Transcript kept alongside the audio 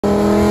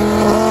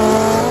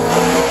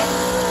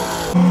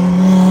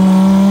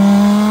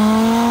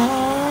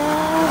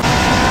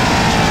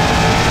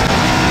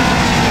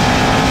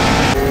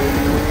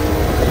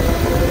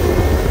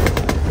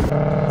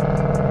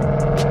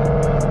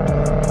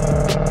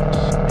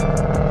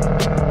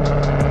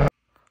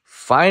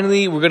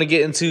Finally, we're going to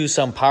get into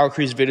some Power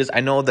Cruise videos. I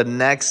know the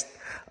next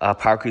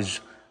Power Cruise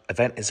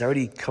event is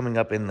already coming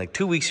up in like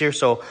 2 weeks here.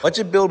 So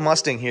budget build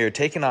Mustang here,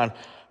 taking on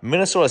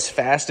Minnesota's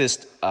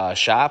fastest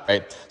shop,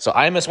 right? So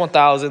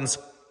Ims1000s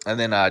and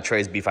then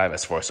Trey's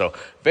B5s4. So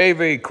very,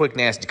 very quick,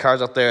 nasty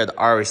cars out there. The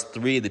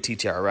RS3, the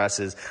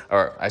TTRSs,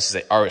 or I should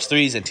say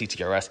RS3s and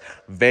TTRS.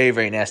 Very,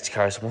 very nasty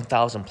cars.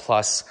 1,000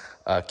 plus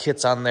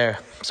kits on there.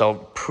 So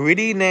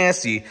pretty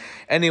nasty.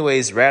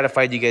 Anyways,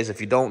 Ratified, you guys,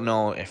 if you don't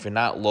know, if you're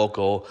not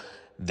local,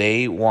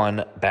 they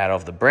won Battle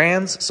of the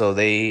Brands. So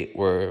they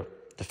were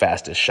the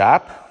fastest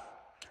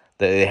shop.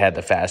 They had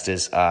the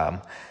fastest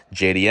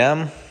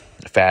JDM,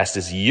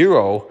 fastest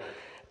Euro,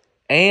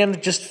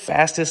 and just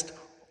fastest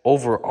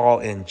overall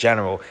in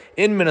general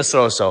in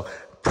Minnesota. So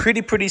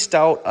pretty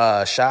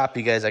stout shop,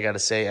 you guys, I gotta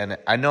say. And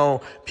I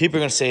know people are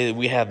gonna say that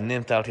we have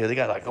nymphed out here. They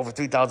got like over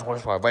 3,000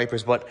 horsepower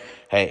Vipers, but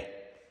hey,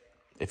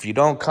 if you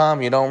don't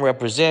come, you don't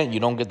represent, you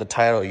don't get the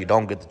title, you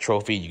don't get the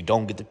trophy, you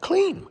don't get the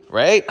clean,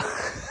 right?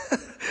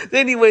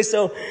 Anyway,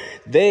 so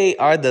they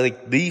are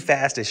the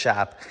fastest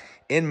shop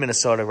in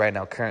Minnesota right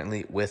now,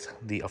 currently with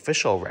the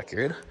official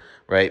record,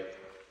 right?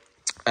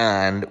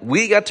 And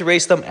we got to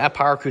race them at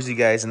Power Cruise, you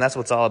guys, and that's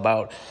what it's all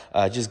about,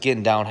 just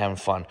getting down, having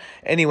fun.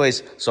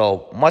 Anyways,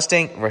 so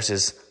Mustang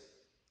versus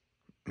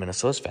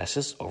Minnesota's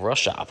fastest overall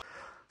shop.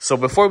 So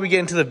before we get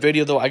into the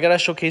video, though, I got to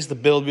showcase the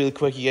build really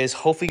quick, you guys.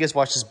 Hopefully you guys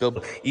watch this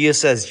build.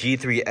 ESS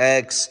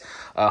G3x,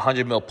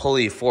 100 mil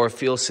pulley, fore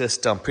fuel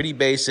system, pretty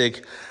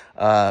basic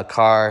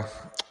car.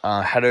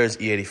 Headers,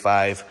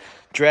 E85,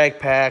 drag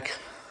pack,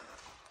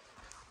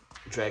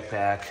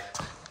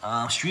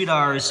 street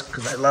R's,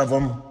 because I love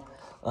them.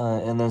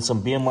 And then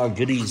some BMR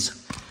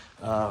goodies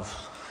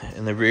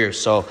in the rear.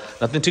 So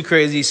nothing too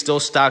crazy. Still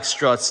stock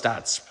struts,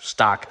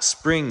 stock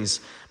springs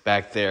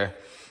back there.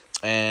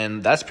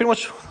 And that's pretty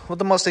much what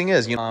the Mustang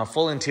is. You know,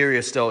 full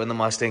interior still in the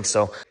Mustang.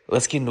 So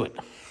let's get into it.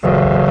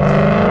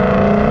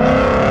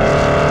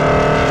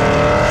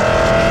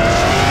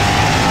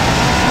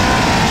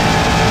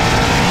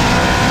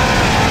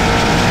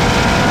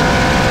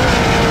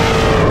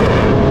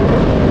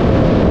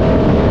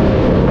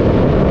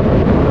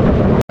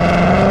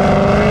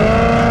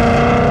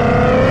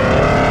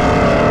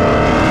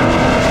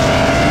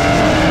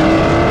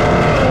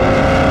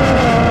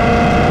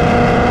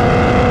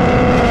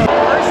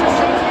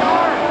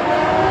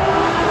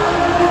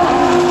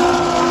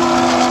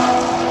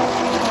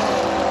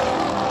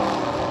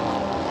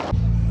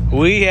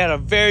 We had a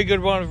very good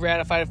run with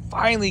Ratified.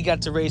 Finally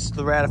got to race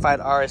the Ratified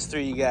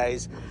RS3, you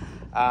guys.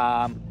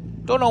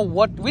 Don't know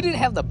what, we didn't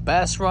have the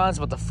best runs,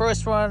 but the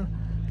first run,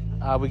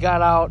 we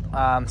got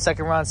out.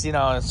 Second runs, you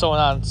know, and so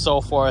on and so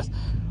forth.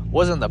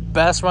 Wasn't the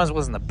best runs,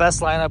 wasn't the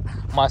best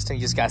lineup. Mustang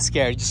just got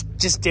scared,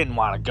 just didn't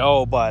want to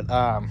go. But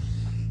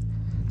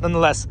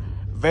nonetheless,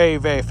 very,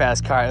 very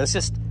fast car. It's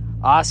just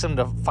awesome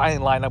to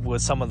finally line up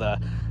with some of the,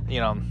 you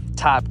know,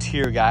 top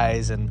tier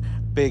guys and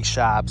big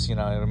shops, you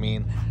know what I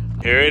mean?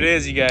 Here it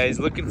is, you guys,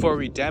 looking for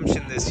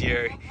redemption this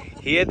year.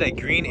 He had that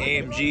green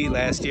AMG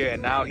last year, and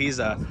now he's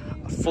a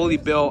fully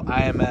built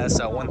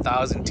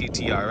Ims1000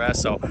 TTRS.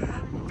 So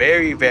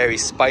very, very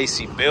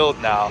spicy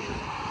build now.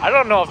 I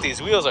don't know if these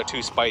wheels are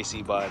too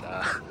spicy, but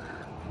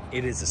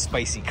it is a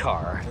spicy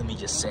car, let me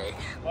just say.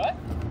 What?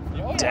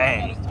 Oh,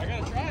 dang. I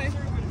gotta try.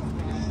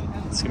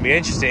 It's gonna be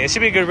interesting. It should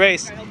be a good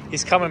race.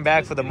 He's coming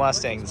back for the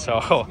Mustang,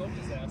 so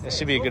it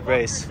should be a good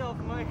race.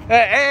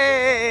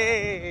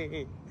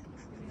 Hey!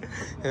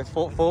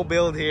 Full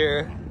build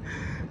here.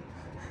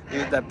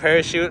 That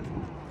parachute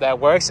that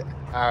works.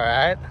 All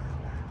right,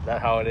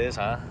 that how it is,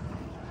 huh?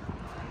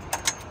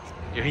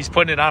 He's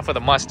putting it on for the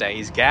Mustang.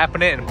 He's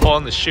gapping it and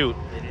pulling the chute.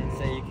 They didn't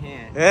say you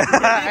can't.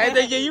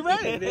 Yeah, you're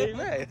right. You're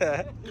right.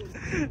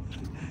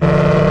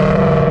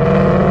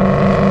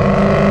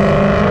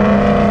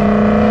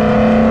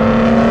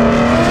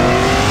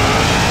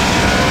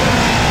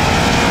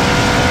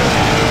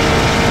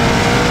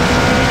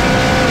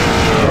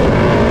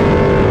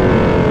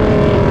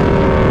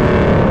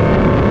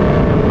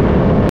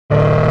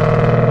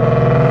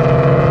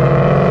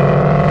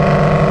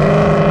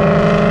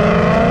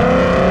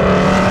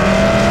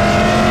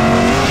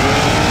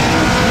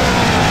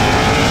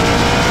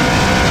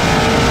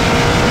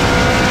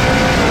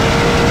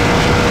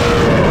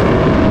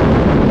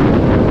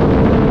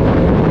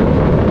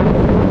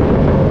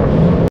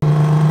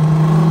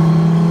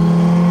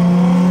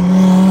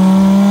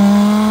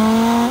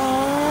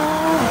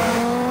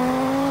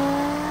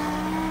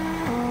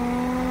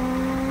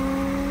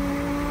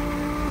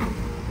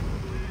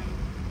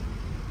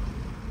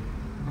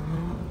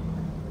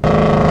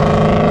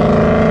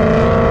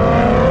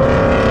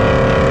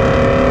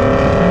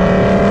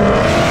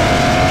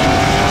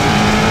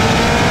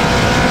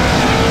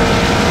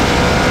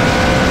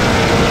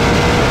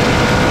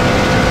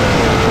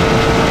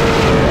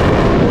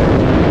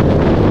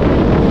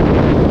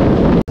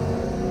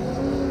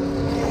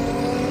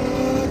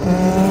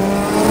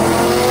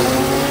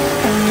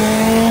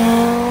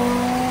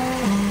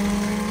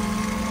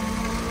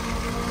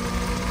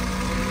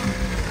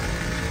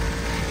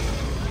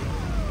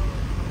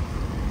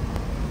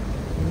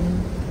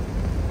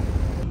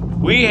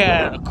 We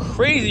had a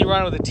crazy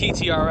run with the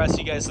TTRS,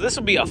 you guys. So this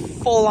will be a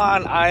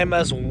full-on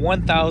IMS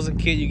 1000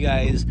 kit, you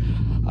guys.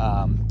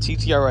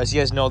 TTRS,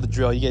 you guys know the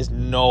drill. You guys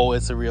know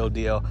it's a real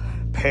deal.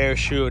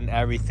 Parachute and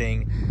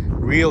everything.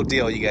 Real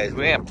deal, you guys.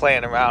 We ain't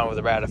playing around with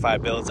the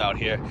ratified builds out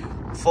here.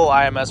 Full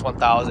IMS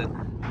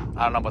 1000.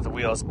 I don't know about the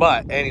wheels,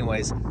 but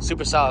anyways,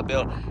 super solid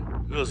build.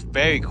 It was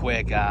very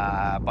quick,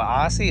 but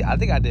honestly, I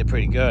think I did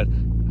pretty good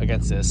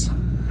against this.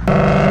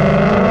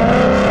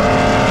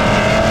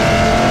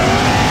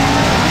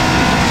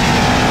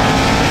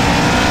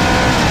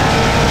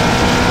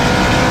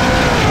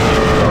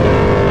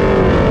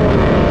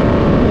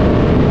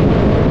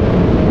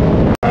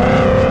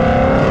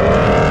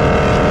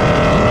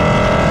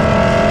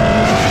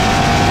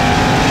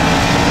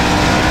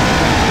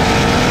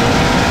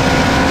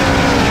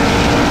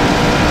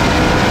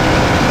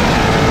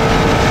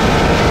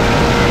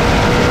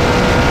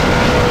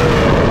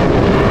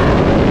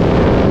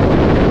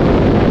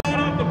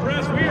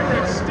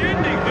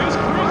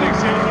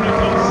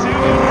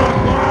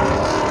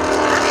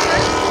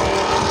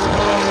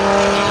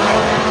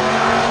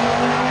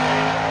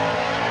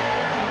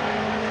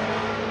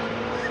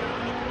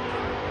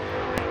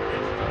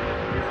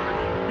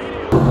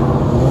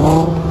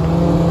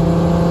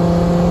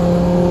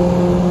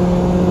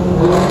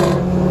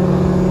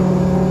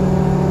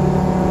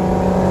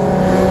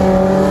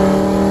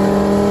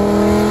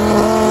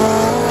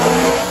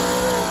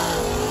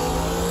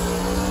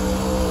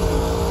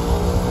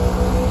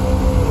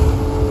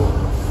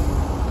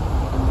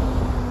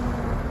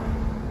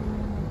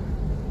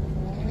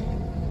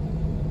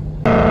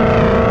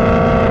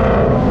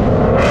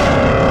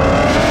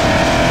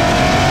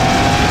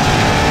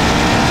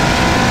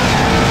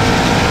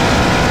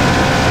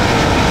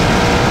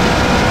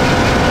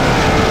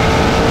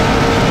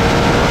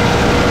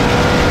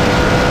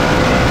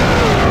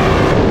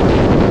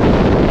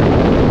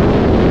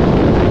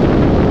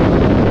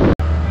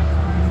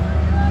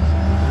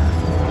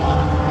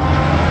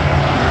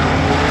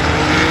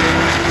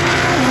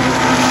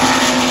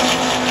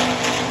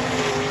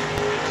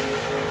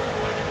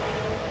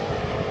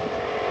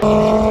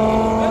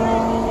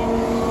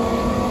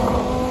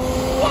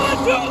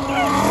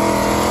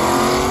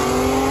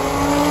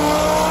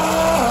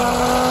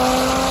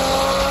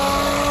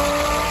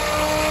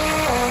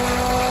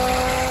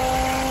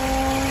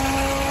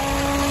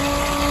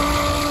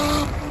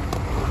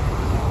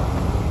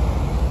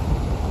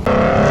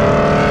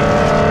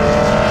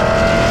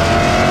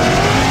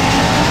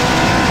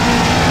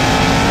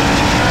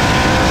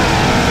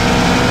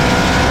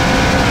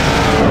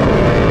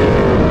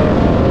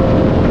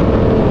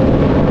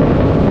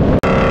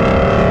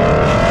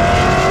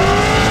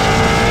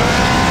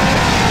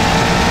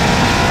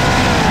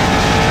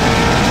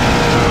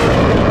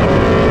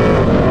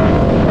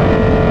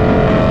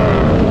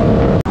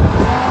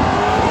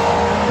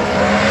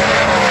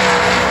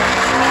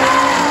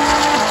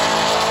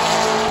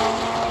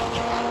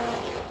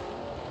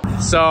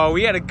 So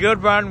we had a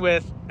good run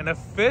with an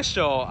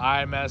official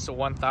IMS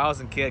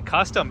 1000 kit,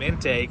 custom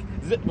intake.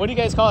 What do you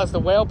guys call it? The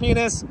whale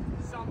penis?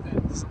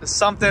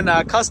 Something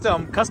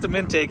custom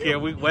intake here.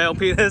 Whale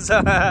penis.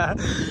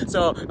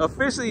 So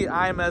officially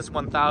IMS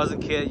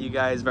 1000 kit, you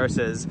guys,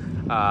 versus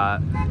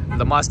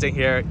the Mustang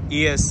here,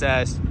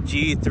 ESS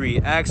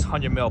G3x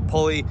 100mm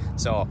pulley.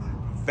 So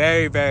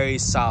very, very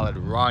solid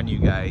run, you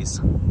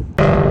guys.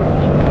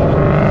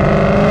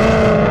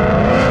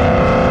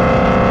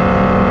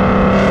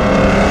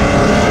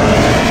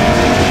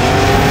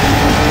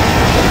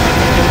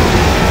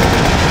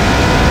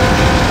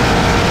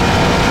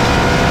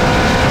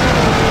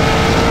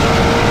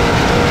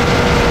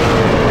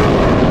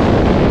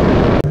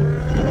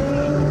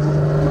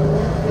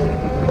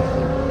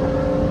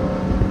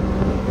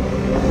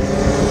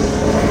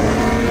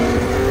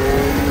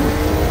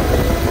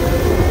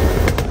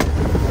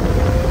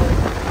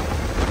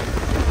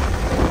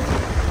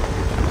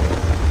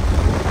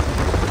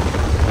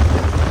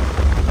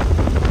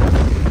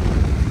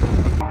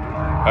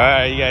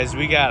 Alright, you guys,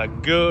 we got a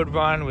good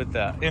run with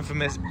the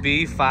infamous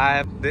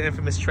B5, the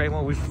infamous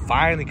trademark. We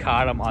finally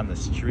caught him on the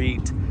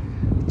street.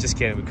 Just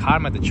kidding, we caught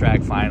him at the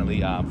track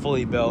finally.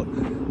 Fully built,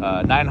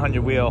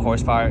 900 wheel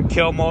horsepower,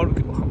 kill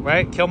mode,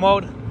 right? Kill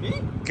mode?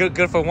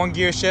 Good for one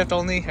gear shift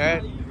only,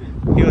 right?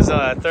 He was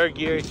third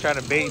gear, he's trying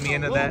to bait me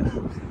into that.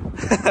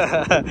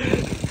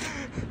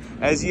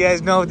 As you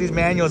guys know with these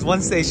manuals,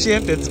 once they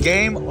shift, it's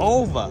game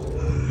over.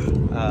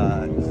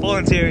 Full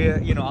interior,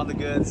 you know, all the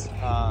goods.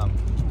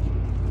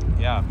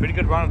 Yeah, pretty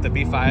good run with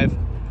the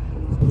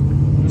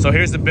B5. So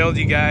here's the build,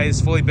 you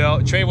guys, fully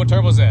built. Trey, what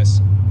turbo is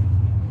this?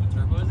 What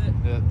turbo is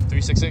it? The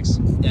 366?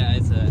 Yeah,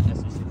 it's a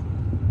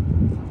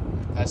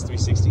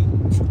S360.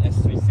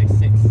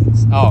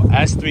 S366. Oh,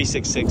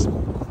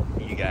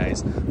 S366, you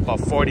guys. About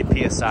 40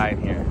 PSI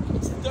in here.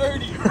 It's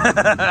 30.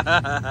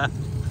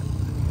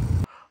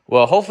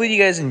 Well, hopefully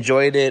you guys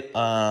enjoyed it.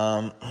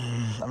 I'm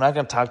not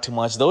going to talk too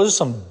much. Those are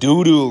some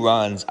doo-doo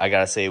runs, I got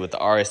to say, with the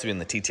RS3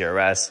 and the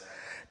TTRS.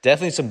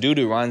 Definitely some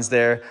doo-doo runs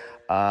there.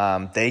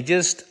 I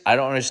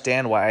don't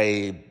understand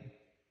why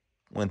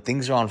when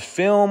things are on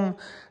film,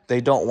 they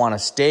don't want to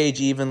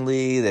stage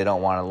evenly. They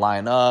don't want to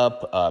line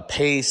up,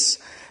 pace.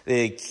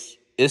 It's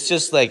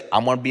just like,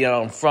 I'm going to be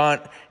out in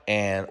front,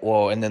 and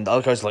then the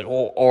other car's like,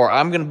 or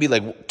I'm going to be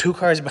like 2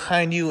 cars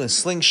behind you and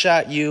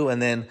slingshot you, and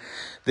then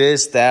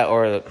this, that,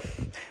 or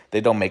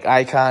they don't make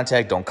eye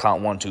contact, don't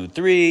count 1, 2,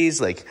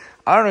 3s. Like,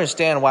 I don't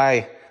understand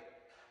why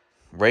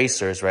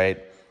racers,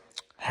 right,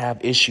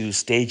 have issues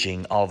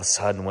staging all of a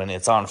sudden when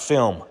it's on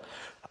film.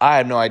 I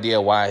have no idea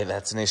why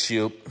that's an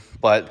issue,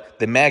 but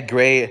the Matt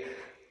Gray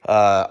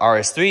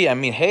RS3, I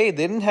mean, hey,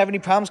 they didn't have any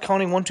problems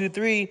counting 1, 2,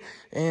 3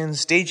 and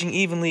staging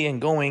evenly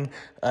and going.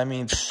 I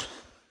mean,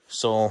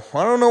 so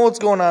I don't know what's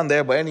going on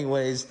there, but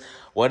anyways,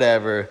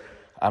 whatever.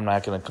 I'm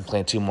not going to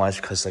complain too much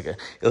because, like, it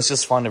was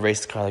just fun to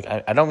race the car. Like,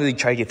 I don't really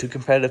try to get too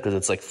competitive because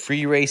it's, like,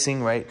 free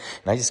racing, right?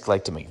 And I just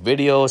like to make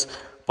videos.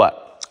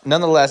 But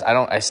nonetheless,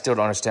 I still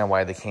don't understand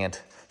why they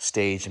can't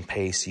stage and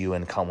pace you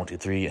and count 1, 2,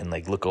 3 and,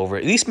 like, look over.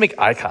 At least make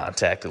eye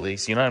contact, at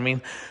least. You know what I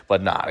mean?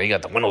 But, nah, you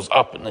got the windows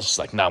up. And it's just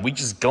like, nah, we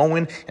just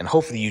going and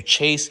hopefully you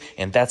chase.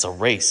 And that's a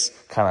race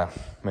kind of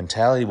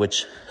mentality,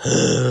 which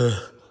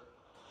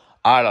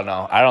I don't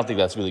know. I don't think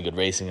that's really good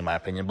racing, in my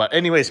opinion. But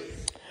anyways,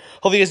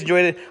 hopefully you guys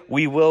enjoyed it.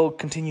 We will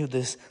continue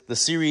the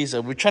series.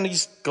 We're trying to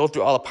just go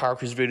through all the Power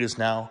Cruise videos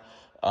now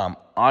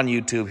on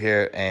YouTube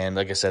here. And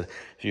like I said,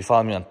 if you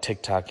follow me on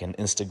TikTok and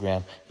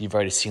Instagram, you've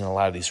already seen a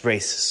lot of these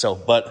races. So,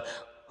 but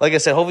like I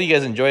said, hopefully you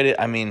guys enjoyed it.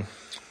 I mean,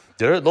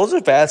 those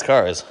are fast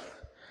cars.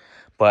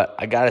 But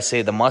I got to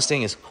say, the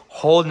Mustang is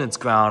holding its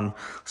ground,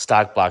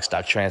 stock block,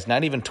 stock trans,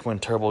 not even twin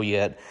turbo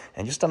yet.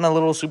 And just on a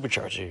little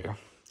supercharger here.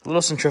 A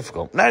little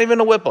centrifugal. Not even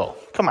a Whippo.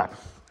 Come on.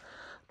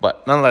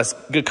 But nonetheless,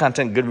 good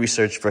content, good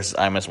research versus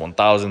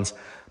Ims1000s.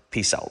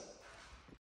 Peace out.